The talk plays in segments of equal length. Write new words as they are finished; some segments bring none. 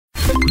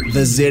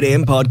The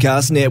ZM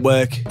Podcast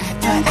Network.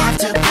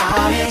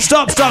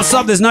 Stop.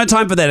 There's no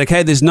time for that,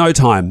 okay? There's no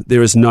time.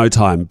 There is no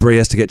time. Bree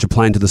has to get your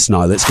plane to the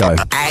snow. Let's go.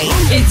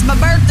 It's my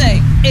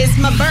birthday.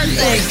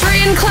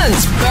 Bree and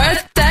Clint's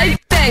birthday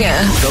banger.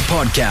 The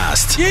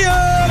podcast.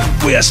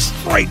 Yeah! We are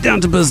straight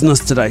down to business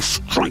today.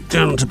 Straight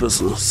down to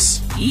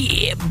business.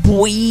 Yeah,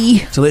 boy.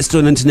 So let's do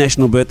an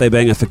international birthday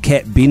banger for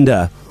Kat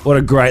Bender. What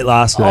a great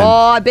last name.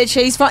 Oh, I bet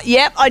she's fun.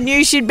 Yep, I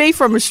knew she'd be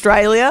from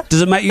Australia.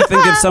 Does it make you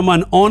think of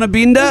someone on a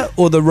bender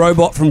or the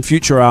robot from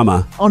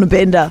Futurama? On a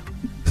bender.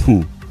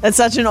 That's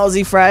such an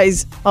Aussie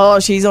phrase. Oh,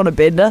 she's on a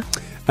bender.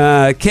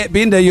 Kat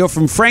Bender, you're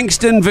from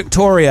Frankston,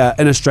 Victoria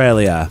in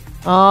Australia.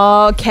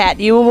 Oh, Kat,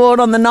 you were born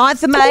on the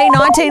 9th of May,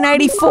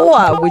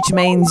 1984, which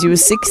means you were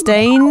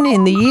 16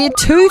 in the year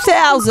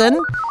 2000.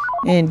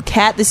 And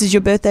Kat, this is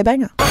your birthday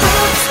banger.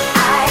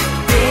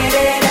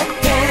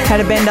 Had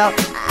a bender.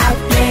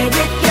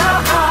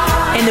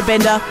 In the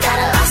bender.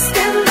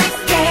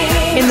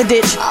 In the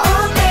ditch.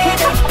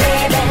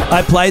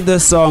 I played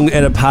this song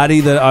at a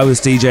party that I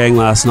was DJing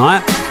last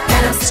night.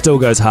 Still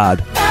goes hard.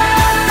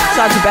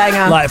 Such a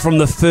banger. Like from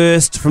the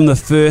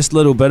first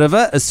little bit of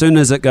it, as soon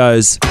as it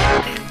goes.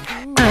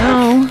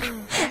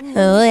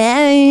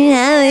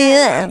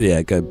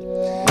 Yeah, good.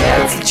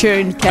 That's a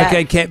tune, Kat.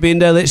 Okay, Kat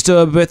Bender, let's do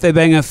a birthday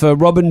banger for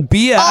Robin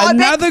Beer.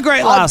 Another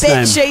great last name. I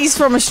bet she's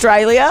from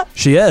Australia.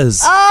 She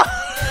is. Oh,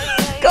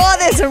 God,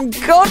 there's some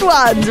good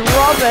ones.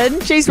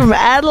 Robin, she's from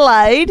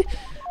Adelaide.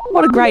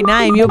 What a great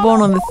name. You were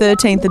born on the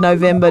 13th of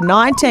November,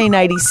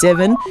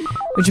 1987,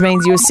 which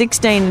means you were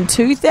 16 in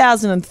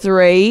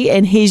 2003.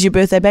 And here's your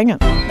birthday banger.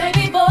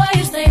 Baby boy,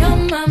 you stay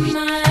on my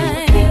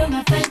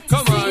mind.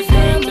 Come on,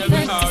 girl, tell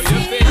me how you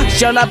feel.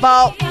 Shut up,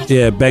 Paul.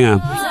 Yeah,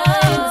 banger.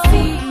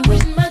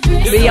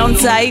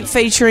 Beyonce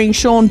featuring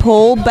Sean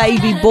Paul,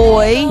 Baby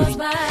Boy.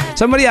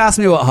 Somebody asked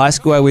me what high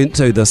school I went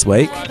to this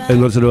week,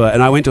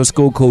 and I went to a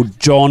school called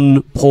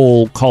John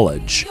Paul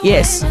College.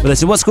 Yes. But they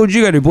said, what school did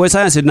you go to, boys?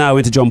 I said, no, I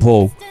went to John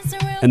Paul.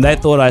 And they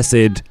thought I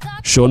said,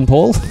 Sean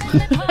Paul?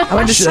 I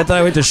went to They thought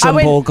I went to Sean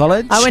Paul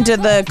College. I went to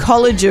the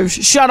College of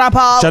Shut Up,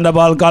 Paul. John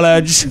Paul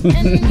College.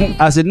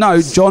 I said,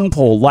 no, John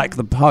Paul, like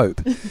the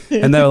Pope.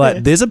 And they were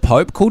like, there's a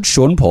Pope called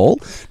Sean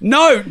Paul?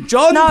 No,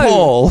 John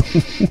Paul.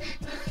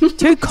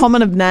 Too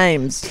common of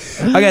names.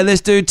 Okay,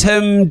 let's do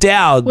Tim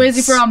Dowd. Where's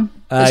he from?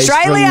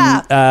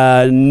 Australia.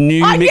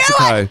 New I knew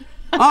Mexico. it.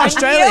 Oh,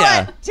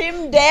 Australia.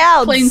 Tim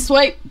Dowd. Clean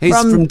sweep. He's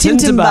from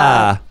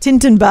Tintinbar.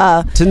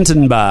 Tintinbar.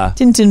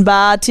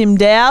 Tim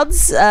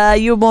Dowds.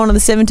 You were born on the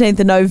 17th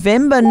of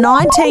November,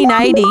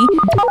 1980,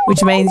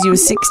 which means you were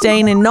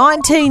 16 in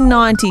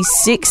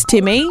 1996,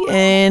 Timmy.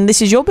 And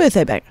this is your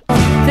birthday banger.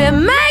 That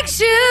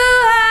makes you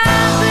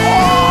happy.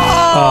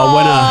 Oh,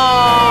 winner.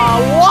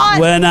 What?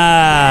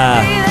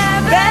 Winner.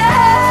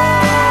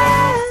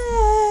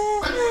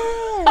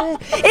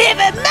 If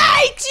it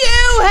makes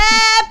you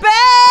happy,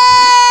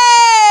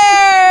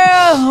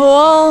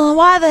 well,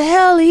 why the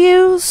hell are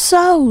you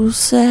so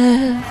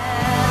sad?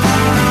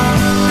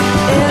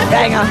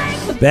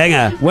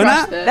 Banger.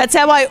 Winner? That's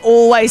how I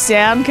always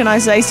sound, can I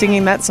say,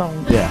 singing that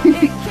song. Yeah.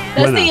 That's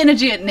Winner. the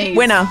energy it needs.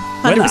 Winner.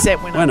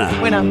 100% winner.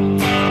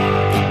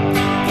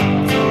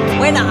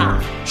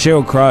 Winner.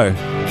 Sheryl Crow.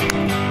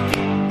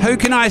 Who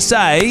can I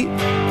say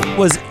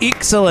was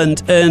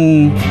excellent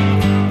in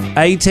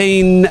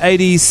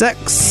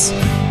 1886?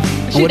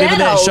 Or whatever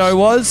that show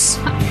was.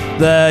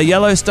 The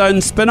Yellowstone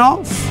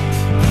spin-off.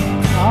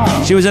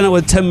 Oh. She was in it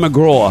with Tim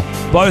McGraw.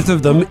 Both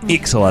of them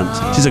excellent.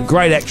 She's a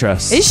great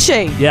actress. Is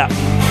she? Yeah.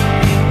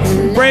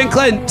 Bree and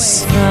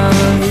Clint.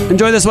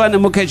 Enjoy this one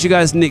and we'll catch you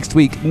guys next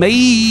week.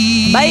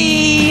 Bye.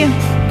 Bye.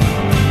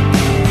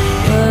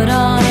 Put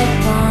on a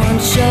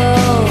poncho,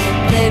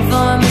 played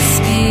for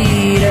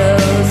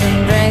mosquitoes,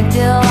 and drank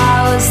till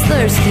I was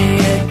thirsty.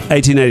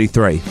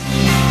 1883.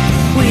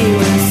 We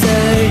were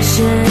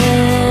searching.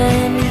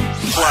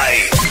 Play.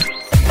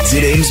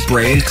 ZM's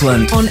Bree and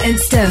Clint. On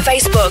Insta,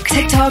 Facebook,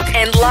 TikTok,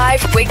 and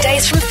live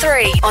weekdays from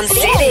 3 on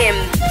ZM.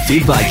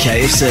 Fed by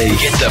KFC.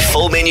 Get the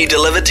full menu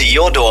delivered to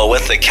your door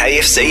with the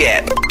KFC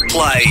app.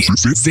 Play.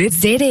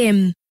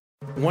 ZM.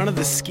 One of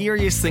the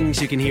scariest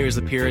things you can hear as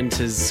a parent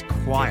is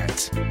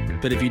quiet.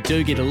 But if you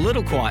do get a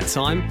little quiet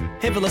time,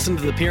 have a listen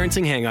to The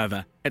Parenting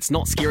Hangover. It's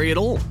not scary at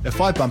all. If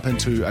I bump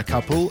into a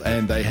couple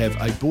and they have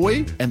a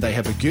boy and they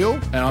have a girl,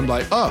 and I'm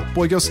like, oh,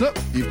 boy, girl, snip.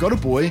 You've got a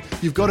boy,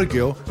 you've got a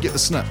girl, get the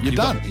snip. You're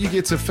done. You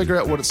get to figure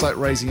out what it's like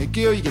raising a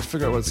girl, you get to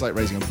figure out what it's like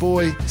raising a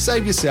boy,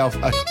 save yourself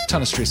a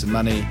ton of stress and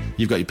money,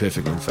 you've got your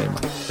perfect little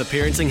family. The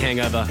Parenting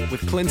Hangover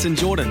with Clint and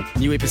Jordan.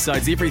 New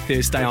episodes every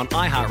Thursday on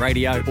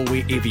iHeartRadio or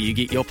wherever you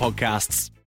get your podcasts.